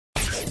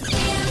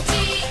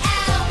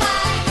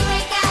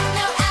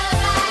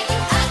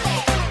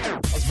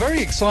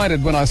really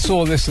excited when I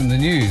saw this in the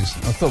news.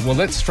 I thought, well,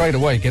 let's straight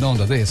away get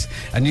onto this.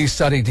 A new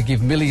study to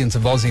give millions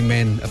of Aussie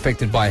men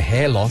affected by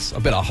hair loss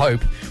a bit of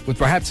hope, with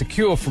perhaps a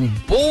cure from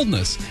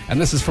baldness. And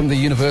this is from the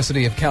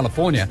University of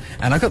California.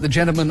 And I got the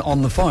gentleman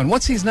on the phone.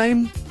 What's his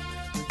name?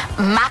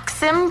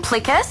 Maxim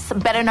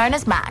Plikas, better known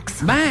as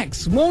Max.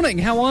 Max, morning.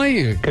 How are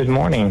you? Good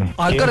morning.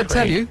 I've got to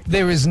tell you,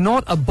 there is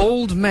not a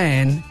bald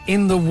man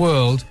in the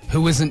world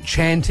who isn't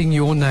chanting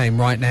your name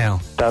right now.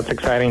 That's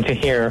exciting to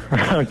hear,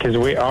 because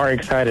we are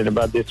excited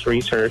about this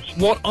research.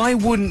 What I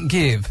wouldn't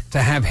give to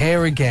have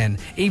hair again,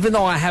 even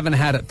though I haven't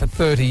had it for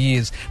 30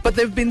 years, but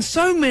there have been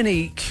so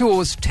many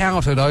cures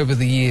touted over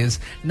the years,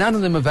 none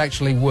of them have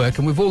actually worked,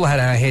 and we've all had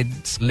our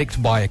heads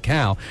licked by a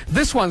cow.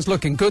 This one's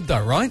looking good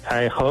though, right?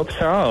 I hope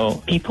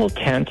so. People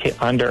tend to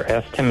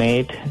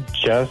underestimate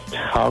just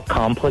how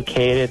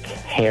complicated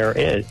hair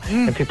is.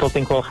 And people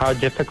think, well, how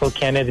difficult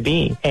can it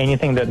be?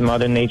 Anything that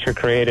Mother Nature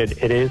created,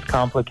 it is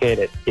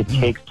complicated. It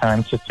takes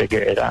time to figure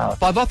it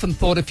out. I've often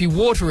thought if you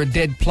water a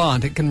dead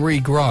plant, it can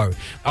regrow.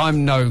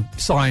 I'm no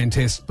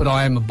scientist, but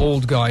I am a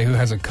bald guy who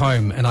has a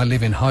comb and I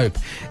live in hope.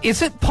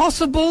 Is it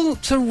possible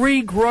to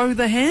regrow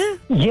the hair?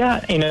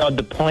 Yeah,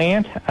 the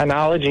plant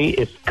analogy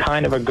is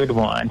kind of a good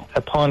one.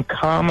 Upon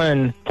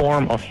common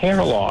form of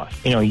hair loss,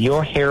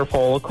 your hair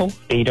follicles,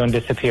 they don't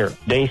disappear.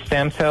 They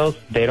stem cells,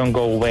 they don't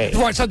go away.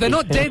 Right, so they're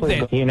not dead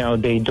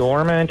then. They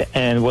dormant,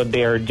 and what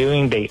they are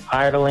doing, they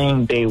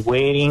idling, they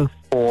waiting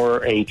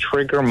for a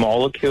trigger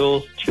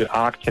molecules to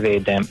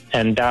activate them,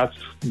 and that's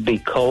the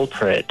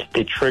culprit.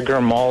 The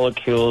trigger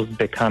molecules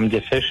become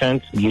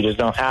deficient. You just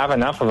don't have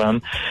enough of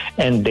them,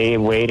 and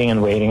they're waiting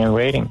and waiting and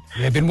waiting.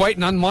 They've been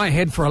waiting on my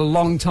head for a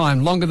long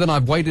time, longer than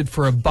I've waited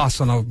for a bus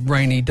on a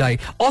rainy day.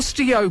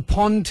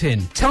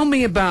 Osteopontin. Tell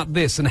me about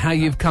this and how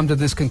you've come to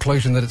this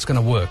conclusion that it's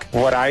going to work.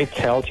 What I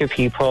tell to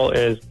people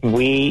is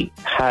we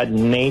had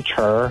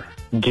nature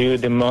do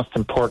the most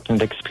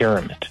important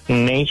experiment.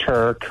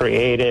 Nature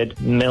created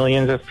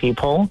millions of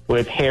people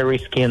with hairy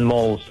skin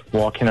moles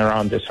walking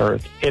around this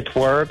earth. It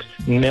works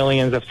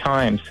millions of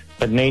times,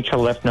 but nature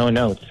left no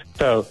notes.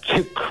 So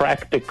to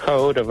crack the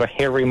code of a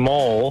hairy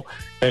mole,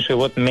 essentially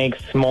what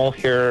makes small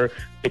hair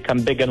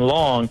become big and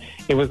long,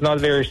 it was not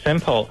very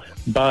simple,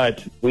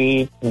 but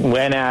we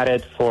went at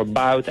it for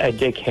about a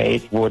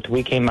decade. What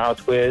we came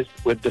out with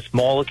this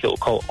molecule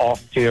called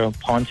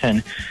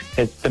osteopontin.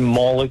 It's the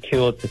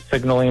molecule, it's a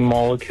signaling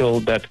molecule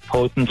that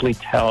potently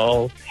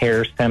tells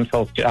hair stem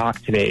cells to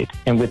activate.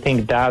 And we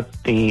think that's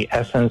the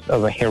essence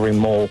of a hairy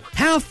mole.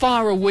 How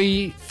far are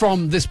we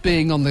from this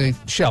being on the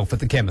shelf at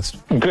the chemist?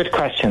 Good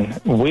question.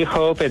 We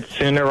hope it's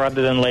sooner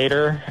rather than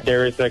later.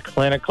 There is a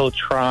clinical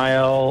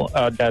trial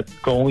that's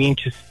going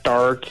to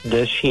start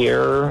this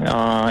year.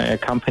 A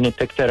company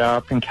picked it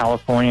up in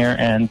California,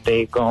 and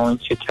they're going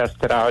to test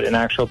it out in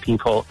actual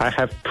people. I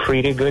have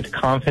pretty good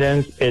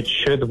confidence it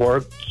should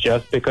work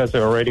just because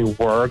it already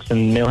works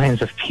in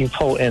millions of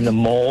people in the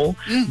mole.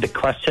 The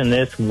question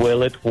is,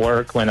 will it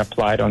work when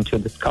applied onto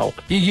the scalp?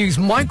 You use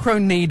micro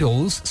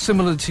needles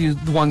similar to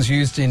the ones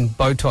used in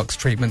Botox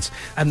treatments,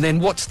 and then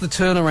what's the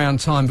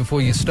turnaround time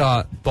before you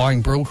start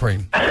buying Brill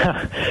cream?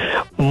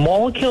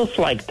 Molecules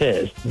like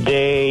this,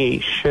 they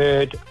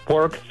should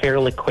work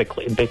fairly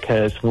quickly,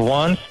 because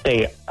once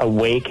they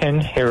awaken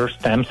hair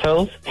stem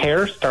cells,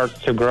 hair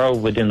starts to grow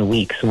within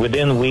weeks.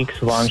 Within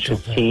weeks, one should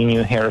see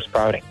new hair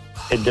sprouting.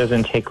 It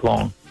doesn't take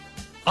long.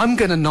 I'm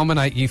going to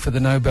nominate you for the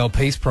Nobel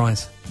Peace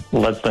Prize.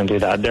 Let's not do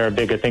that. There are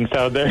bigger things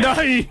out there. No,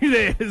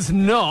 there's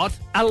not.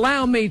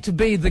 Allow me to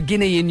be the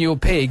guinea in your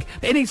pig.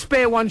 Any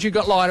spare ones you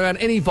got lying around,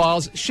 any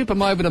vials, ship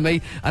them over to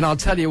me, and I'll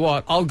tell you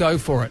what, I'll go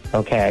for it.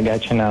 Okay, I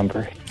got your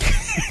number.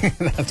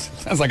 That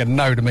sounds like a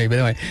no to me, but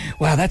anyway.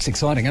 Wow, that's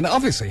exciting. And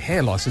obviously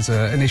hair loss is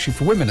an issue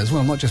for women as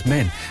well, not just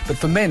men. But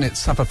for men, it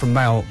suffer from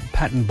male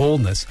pattern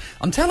baldness.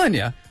 I'm telling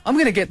you, I'm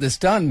going to get this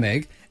done,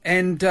 Meg,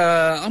 and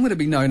I'm going to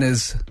be known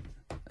as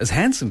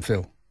Handsome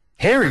Phil.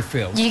 Hairy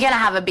Phil. You're going to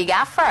have a big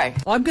afro.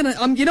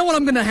 You know what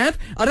I'm going to have?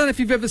 I don't know if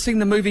you've ever seen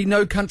the movie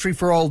No Country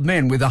for Old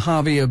Men with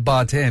Javier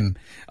Bardem.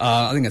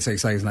 I think that's how you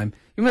say his name.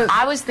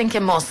 I was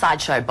thinking more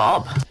Sideshow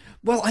Bob.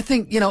 Well, I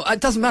think, it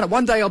doesn't matter.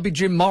 One day I'll be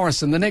Jim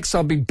Morrison, the next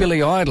I'll be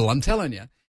Billy Idol, I'm telling you.